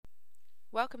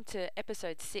Welcome to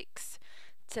episode 6.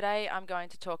 Today I'm going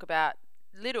to talk about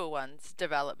little ones'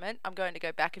 development. I'm going to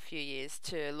go back a few years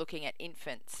to looking at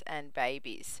infants and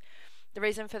babies. The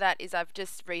reason for that is I've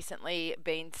just recently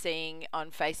been seeing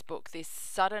on Facebook this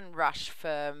sudden rush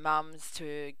for mums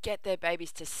to get their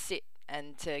babies to sit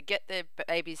and to get their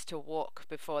babies to walk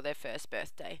before their first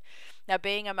birthday. Now,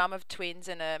 being a mum of twins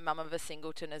and a mum of a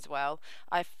singleton as well,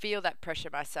 I feel that pressure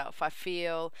myself. I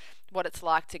feel what it's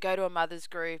like to go to a mother's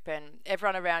group and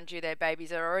everyone around you, their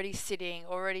babies are already sitting,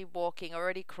 already walking,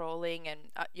 already crawling. And,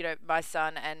 my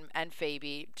son and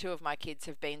Phoebe, two of my kids,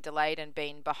 have been delayed and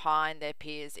been behind their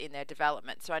peers in their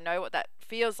development. So I know what that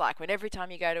feels like when every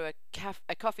time you go to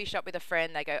a coffee shop with a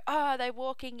friend, they go, "Oh, are they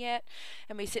walking yet?"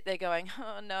 And we sit there going,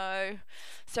 "Oh, no."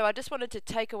 So I just wanted to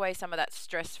take away some of that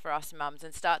stress for us mums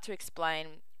and start to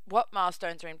explain what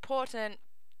milestones are important,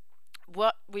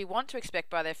 what we want to expect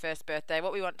by their first birthday,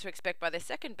 what we want to expect by their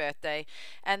second birthday,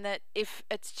 and that if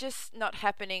it's just not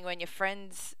happening when your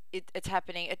friends, it's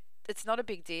happening, it's not a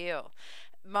big deal.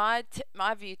 My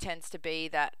view tends to be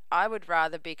that I would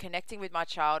rather be connecting with my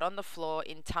child on the floor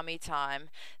in tummy time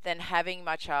than having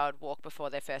my child walk before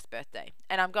their first birthday.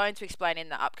 And I'm going to explain in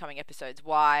the upcoming episodes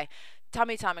why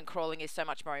tummy time and crawling is so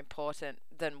much more important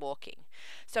than walking.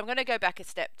 So I'm going to go back a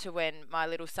step to when my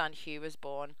little son Hugh was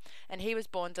born, and he was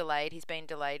born delayed. He's been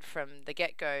delayed from the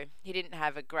get-go. He didn't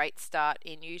have a great start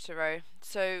in utero,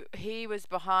 so he was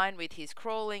behind with his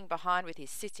crawling, behind with his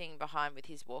sitting, behind with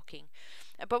his walking.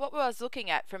 But what I was looking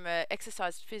at from an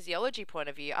exercise physiology point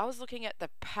of view, I was looking at the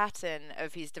pattern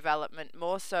of his development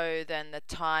more so than the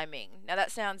timing. Now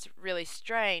that sounds really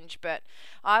strange, but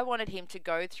I wanted him to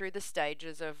go through the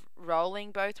stages of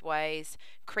rolling both ways,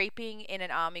 creeping in an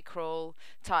army crawl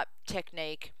type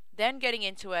technique, then getting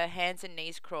into a hands and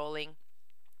knees crawling,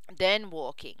 then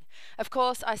walking. Of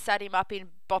course, I sat him up in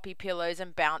boppy pillows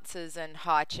and bouncers and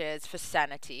high chairs for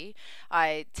sanity.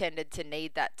 I tended to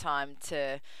need that time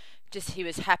to just, he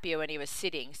was happier when he was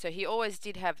sitting. So he always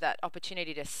did have that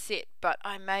opportunity to sit, but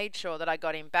I made sure that I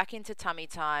got him back into tummy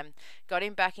time, got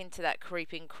him back into that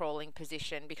creeping, crawling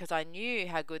position because I knew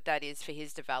how good that is for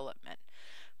his development.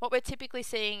 What we're typically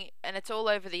seeing, and it's all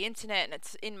over the internet and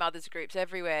it's in mothers groups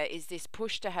everywhere, is this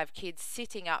push to have kids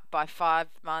sitting up by 5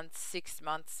 months, 6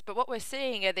 months. But what we're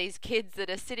seeing are these kids that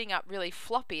are sitting up really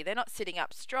floppy. They're not sitting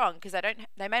up strong because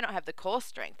they may not have the core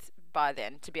strength by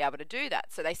then to be able to do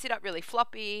that. So they sit up really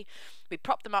floppy. We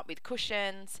prop them up with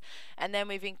cushions, and then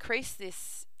we've increased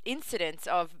this incidence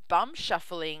of bum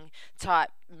shuffling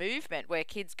type movement where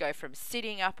kids go from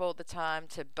sitting up all the time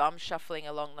to bum shuffling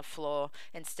along the floor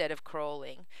instead of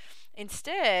crawling.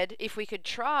 Instead, if we could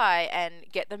try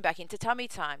and get them back into tummy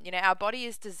time, our body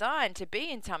is designed to be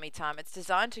in tummy time. It's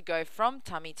designed to go from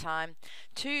tummy time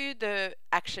to the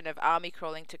action of army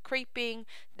crawling to creeping,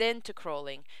 then to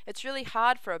crawling. It's really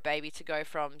hard for a baby to go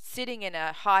from sitting in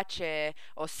a high chair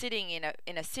or sitting in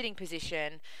a sitting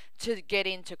position to get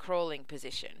into crawling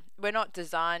position. We're not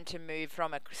designed to move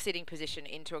from a sitting position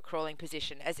into a crawling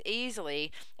position as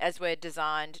easily as we're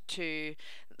designed to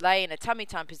lay in a tummy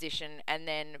time position and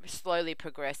then slowly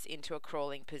progress into a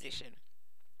crawling position.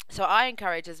 So I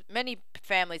encourage as many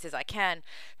families as I can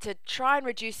to try and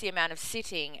reduce the amount of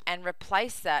sitting and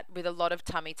replace that with a lot of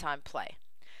tummy time play.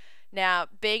 Now,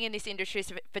 being in this industry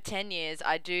for 10 years,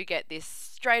 I do get this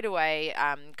straight away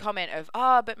comment of,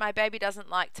 "Oh, but my baby doesn't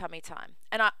like tummy time."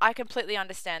 And I completely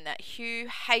understand that. Hugh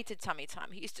hated tummy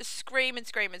time. He used to scream and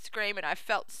scream and scream, and I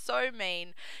felt so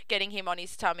mean getting him on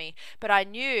his tummy. But I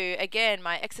knew, again,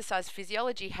 my exercise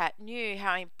physiology hat knew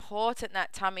how important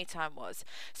that tummy time was.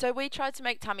 So we tried to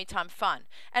make tummy time fun.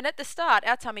 And at the start,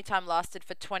 our tummy time lasted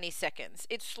for 20 seconds.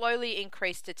 It slowly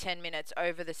increased to 10 minutes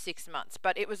over the 6 months,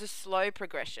 but it was a slow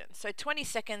progression. So 20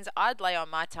 seconds, I'd lay on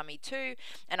my tummy too,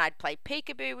 and I'd play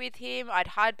peekaboo with him. I'd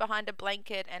hide behind a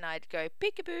blanket and I'd go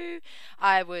peekaboo.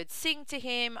 I would sing to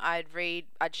him, I'd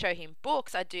show him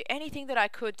books, I'd do anything that I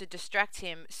could to distract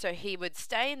him so he would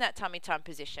stay in that tummy time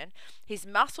position. His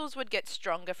muscles would get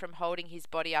stronger from holding his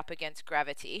body up against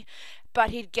gravity, but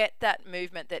he'd get that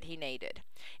movement that he needed.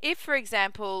 If, for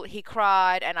example, he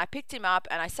cried and I picked him up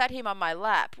and I sat him on my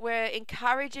lap, we're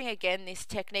encouraging again this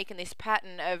technique and this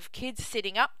pattern of kids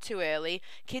sitting up too early,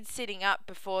 kids sitting up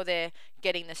before they're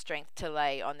getting the strength to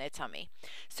lay on their tummy.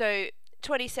 So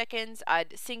 20 seconds,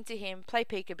 I'd sing to him, play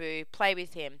peekaboo, play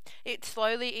with him. It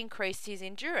slowly increased his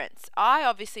endurance. I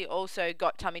obviously also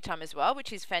got tummy time as well,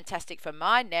 which is fantastic for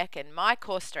my neck and my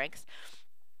core strength.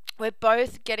 We're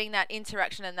both getting that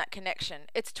interaction and that connection.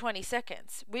 It's 20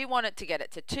 seconds. We wanted to get it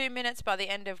to 2 minutes by the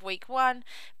end of week 1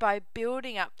 by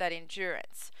building up that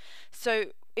endurance.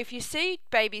 So if you see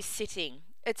babies sitting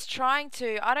it's trying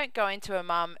to, I don't go into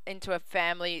a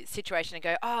family situation and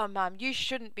go, oh mum, you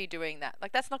shouldn't be doing that.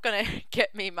 Like, that's not going to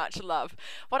get me much love.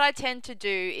 What I tend to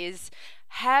do is,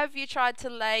 have you tried to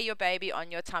lay your baby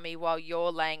on your tummy while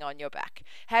you're laying on your back?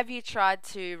 Have you tried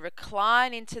to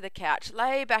recline into the couch,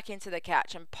 lay back into the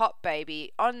couch, and pop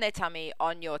baby on their tummy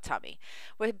on your tummy?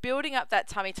 We're building up that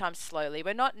tummy time slowly.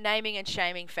 We're not naming and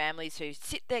shaming families who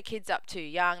sit their kids up too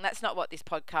young. That's not what this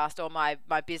podcast or my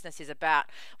business is about.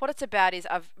 What it's about is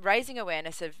of raising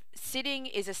awareness of sitting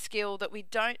is a skill that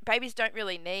babies don't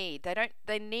really need.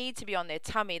 They need to be on their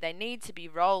tummy. They need to be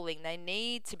rolling. They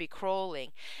need to be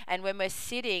crawling. And when we're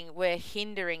sitting, we're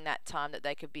hindering that time that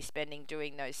they could be spending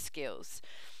doing those skills.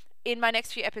 In my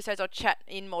next few episodes, I'll chat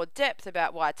in more depth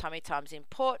about why tummy time's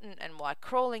important and why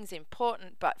crawling's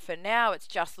important. But for now, it's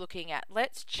just looking at,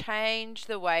 let's change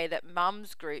the way that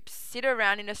mums groups sit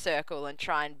around in a circle and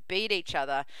try and beat each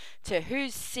other to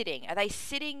who's sitting. Are they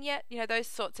sitting yet? You know, those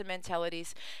sorts of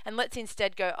mentalities. And let's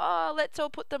instead go, oh, let's all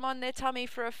put them on their tummy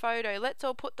for a photo. Let's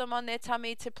all put them on their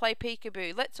tummy to play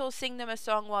peekaboo. Let's all sing them a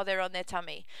song while they're on their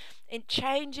tummy. In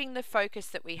changing the focus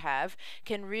that we have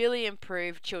can really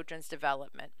improve children's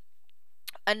development.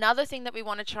 Another thing that we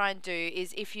want to try and do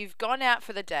is, if you've gone out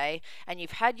for the day and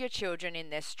you've had your children in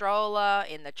their stroller,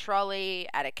 in the trolley,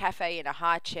 at a cafe, in a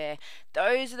high chair,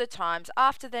 those are the times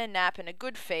after their nap and a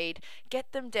good feed,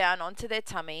 get them down onto their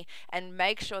tummy and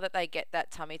make sure that they get that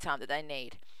tummy time that they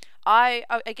need.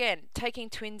 Again, taking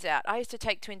twins out. I used to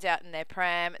take twins out in their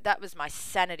pram. That was my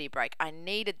sanity break. I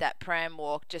needed that pram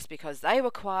walk just because they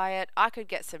were quiet. I could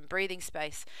get some breathing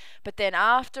space. But then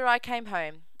after I came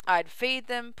home, I'd feed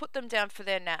them, put them down for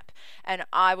their nap, and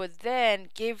I would then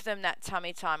give them that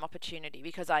tummy time opportunity,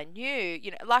 because I knew,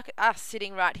 like us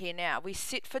sitting right here now, we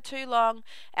sit for too long,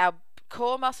 our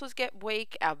core muscles get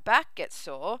weak, our back gets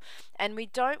sore, and we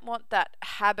don't want that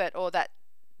habit or that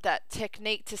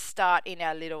technique to start in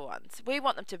our little ones. We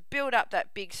want them to build up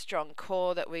that big strong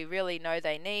core that we really know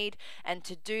they need, and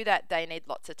to do that they need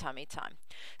lots of tummy time.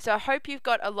 So I hope you've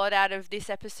got a lot out of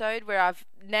this episode, where I've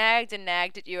nagged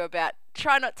at you about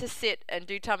try not to sit and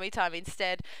do tummy time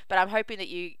instead, but I'm hoping that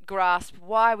you grasp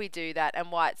why we do that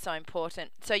and why it's so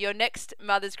important. So your next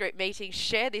mothers group meeting,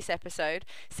 share this episode,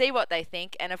 see what they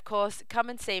think, and of course come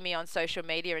and see me on social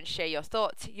media and share your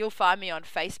thoughts. You'll find me on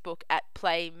Facebook at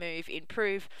Play Move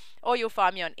Improve, or you'll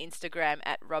find me on Instagram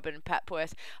at Robin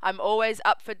Papworth. I'm always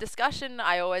up for discussion.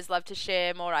 I always love to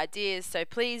share more ideas, so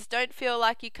please don't feel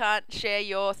like you can't share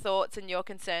your thoughts and your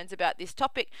concerns about this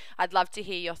topic. I'd love to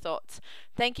hear your thoughts.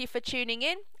 Thank you for tuning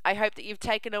in. I hope that you've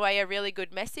taken away a really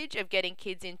good message of getting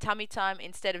kids in tummy time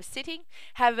instead of sitting.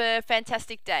 Have a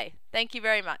fantastic day. Thank you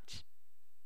very much.